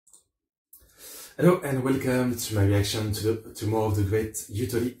Hello and welcome to my reaction to more of the great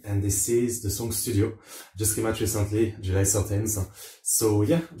Yutori, and this is the song Studio. Just came out recently, July 13th. So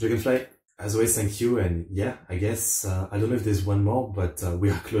yeah, Dragonfly, as always, thank you. And yeah, I guess, I don't know if there's one more, but we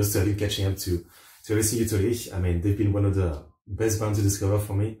are close to catching up to everything Yutori. I mean, they've been one of the best bands to discover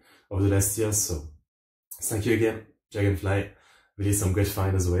for me over the last year. So thank you again, Dragonfly. Really some great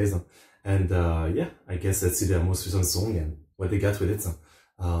find as always. And yeah, I guess let's see their most recent song and what they got with it.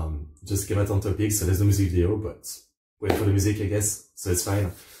 Just came out on topic, so there's no music video, but wait for the music, I guess, so it's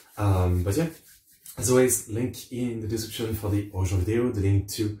fine. But yeah, as always, link in the description for the original video, the link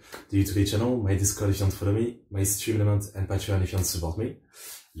to the YouTube channel, my Discord if you want to follow me, my stream element, and Patreon if you want to support me.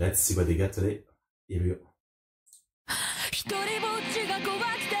 Let's see what they got today. Here we go.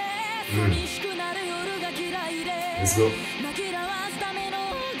 Let's go.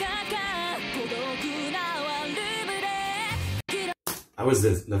 I always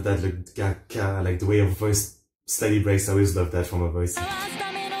love that, like the way your voice slightly breaks. I always love that from her voice.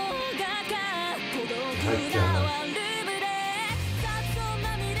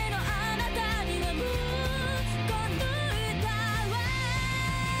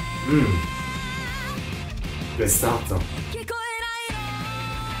 Good start.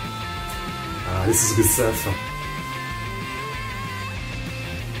 This is good stuff.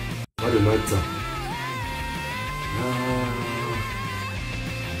 What a note.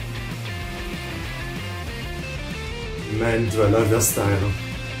 Man, do I love their style.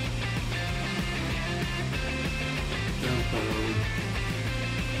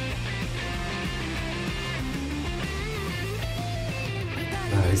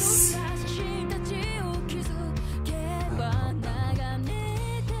 Nice.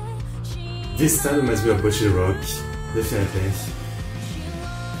 This style reminds me of Bocce Rock, definitely.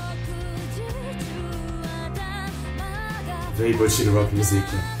 Very Bocce Rock music.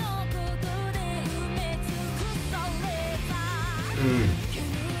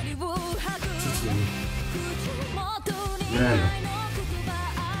 Man.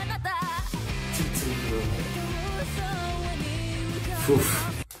 Oof.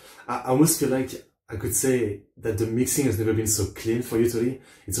 I almost feel like I could say that the mixing has never been so clean for Yutori.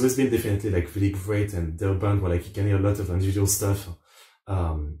 It's always been definitely like really great, and their band where like you can hear a lot of individual stuff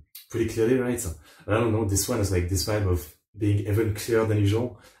pretty clearly, right? But I don't know, this one has like this vibe of being even clearer than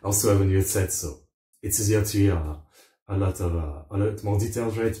usual. I also have a new headset, so it's easier to hear a lot more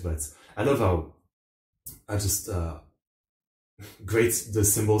details, right? But I love how great the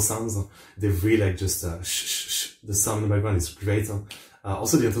cymbal sounds. They really like just the sound in the background is great.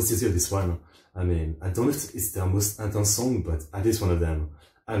 Also the intensity of this one. I mean, I don't know if it's their most intense song, but at least one of them.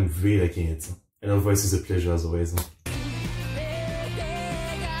 I'm really liking it. And her voice is a pleasure as always.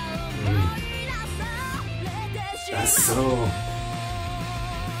 That's so.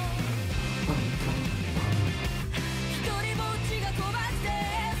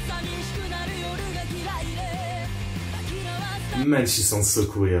 Man, she sounds so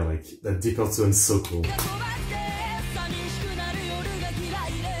cool here, like that deeper tone is so cool.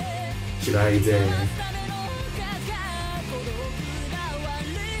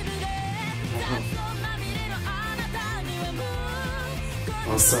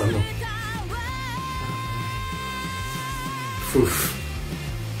 Awesome. Oof.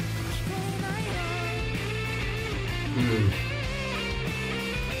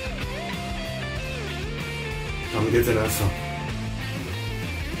 I'm getting enough.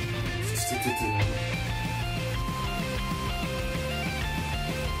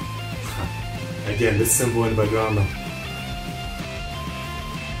 Again, this cymbal in the background.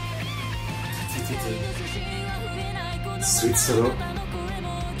 Sweet solo.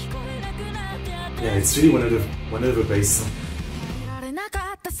 Yeah, it's really one of the bass.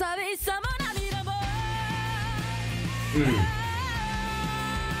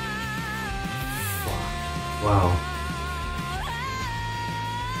 Wow.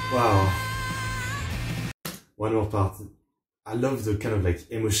 Wow. One more part. I love the kind of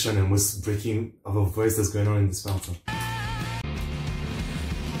like emotion and almost breaking of a voice that's going on in this part.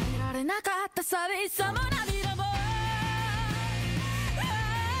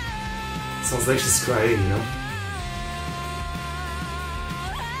 Sounds like she's crying, you know?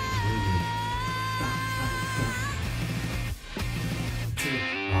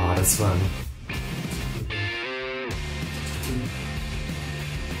 Ah, that's fun.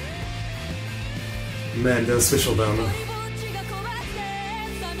 Man, they're special down there.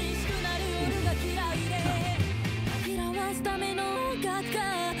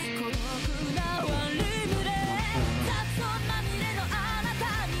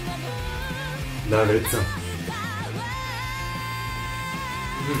 Love it.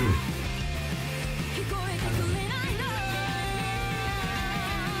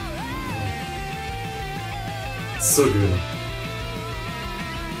 So good.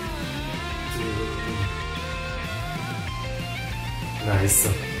 Nice.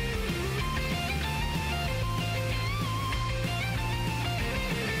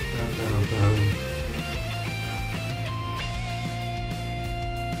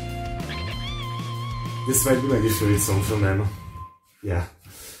 This might be my favorite song from them. Yeah,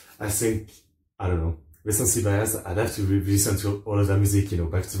 I think, I don't know, recency bias, I'd have to listen to all of their music, you know,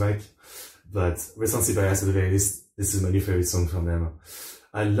 back to back. But recency bias at the very least, this is my new favorite song from them.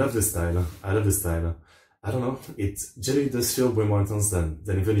 I love the style. I love the style. I don't know, it generally does feel way more intense than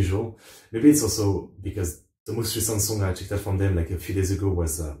even usual. Maybe it's also because the most recent song I checked out from them like a few days ago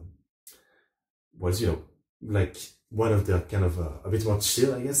was you know, like one of the kind of a bit more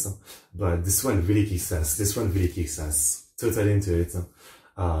chill, I guess. But this one really kicks ass. This one really kicks ass. Totally into it.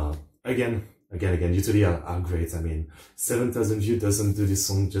 Again, Yutori are great. I mean, 7,000 views doesn't do this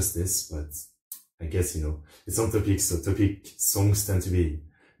song justice, but I guess, you know, it's on Topic, so Topic songs tend to be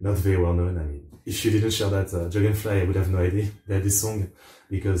not very well known. I mean, if you didn't share that Dragonfly, I would have no idea they had this song,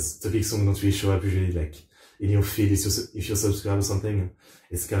 because Topic songs don't really show up usually like in your feed if you're subscribed or something.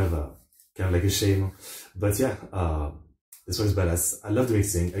 It's kind of like a shame. But yeah, this one's badass. I love the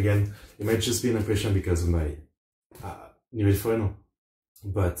mixing. Again, it might just be an impression because of my new headphone,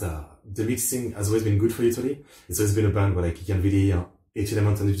 but the mixing has always been good for Yutori. It's always been a band where like you can really each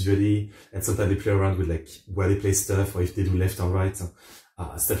element individually, and sometimes they play around with like where they play stuff, or if they do left and right,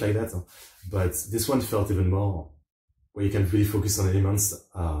 stuff like that. But this one felt even more where you can really focus on elements,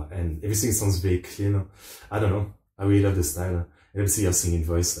 and everything sounds very clean. I don't know, I really love the style. And obviously your singing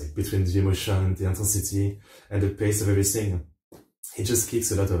voice, like between the emotion, the intensity, and the pace of everything, it just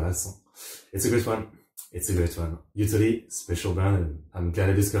kicks a lot of ass. It's a great one. It's a great one. Yutori, special band, and I'm glad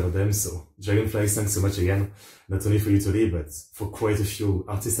I discovered them. So Dragonfly, thanks so much again, not only for Yutori, but for quite a few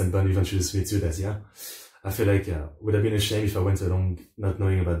artists and bands you've introduced me to that, yeah. I feel like it would have been a shame if I went along not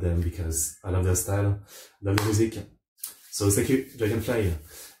knowing about them, because I love their style, love the music. So thank you, Dragonfly.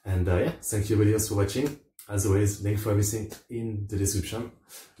 And yeah, thank you everybody else for watching. As always, link for everything in the description.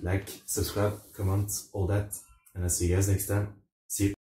 Like, subscribe, comment, all that. And I'll see you guys next time. See you.